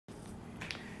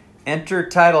Enter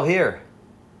title here.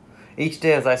 Each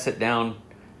day as I sit down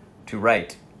to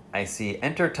write, I see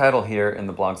enter title here in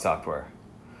the blog software.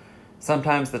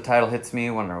 Sometimes the title hits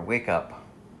me when I wake up,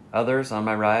 others on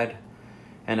my ride,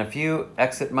 and a few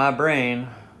exit my brain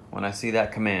when I see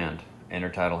that command, enter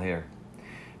title here.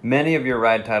 Many of your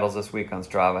ride titles this week on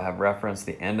Strava have referenced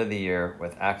the end of the year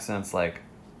with accents like,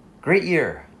 great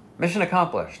year, mission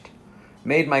accomplished,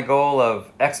 made my goal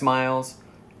of X miles,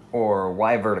 or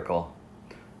Y vertical.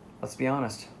 Let's be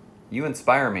honest, you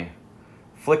inspire me.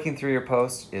 Flicking through your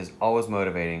posts is always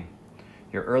motivating.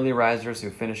 Your early risers who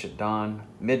finish at dawn,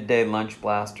 midday lunch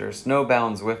blasters,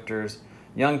 snowbound Zwifters,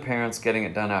 young parents getting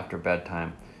it done after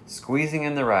bedtime, squeezing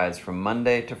in the rides from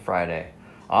Monday to Friday,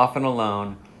 often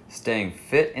alone, staying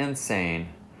fit and sane.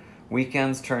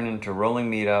 Weekends turn into rolling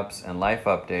meetups and life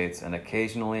updates, and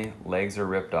occasionally legs are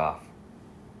ripped off.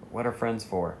 What are friends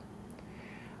for?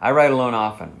 I ride alone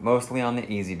often, mostly on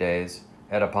the easy days,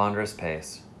 at a ponderous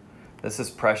pace. This is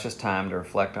precious time to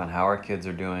reflect on how our kids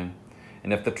are doing,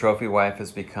 and if the trophy wife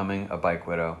is becoming a bike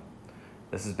widow.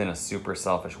 This has been a super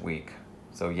selfish week,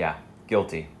 so yeah,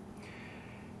 guilty.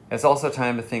 It's also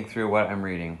time to think through what I'm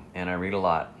reading, and I read a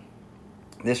lot.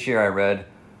 This year I read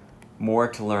More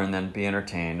to Learn Than Be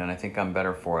Entertained, and I think I'm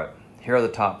better for it. Here are the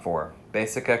top 4.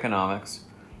 Basic Economics.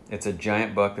 It's a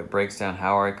giant book that breaks down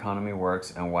how our economy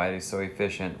works and why it is so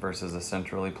efficient versus a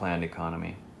centrally planned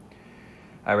economy.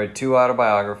 I read 2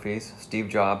 autobiographies, Steve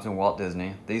Jobs and Walt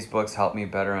Disney. These books helped me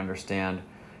better understand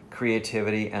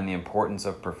creativity and the importance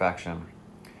of perfection.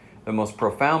 The most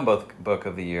profound book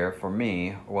of the year for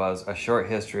me was A Short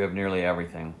History of Nearly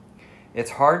Everything.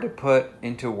 It's hard to put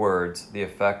into words the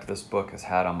effect this book has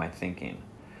had on my thinking.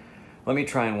 Let me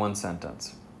try in one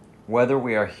sentence. Whether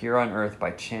we are here on earth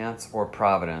by chance or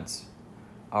providence,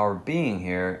 our being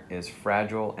here is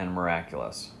fragile and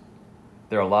miraculous.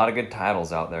 There are a lot of good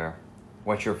titles out there.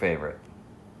 What's your favorite?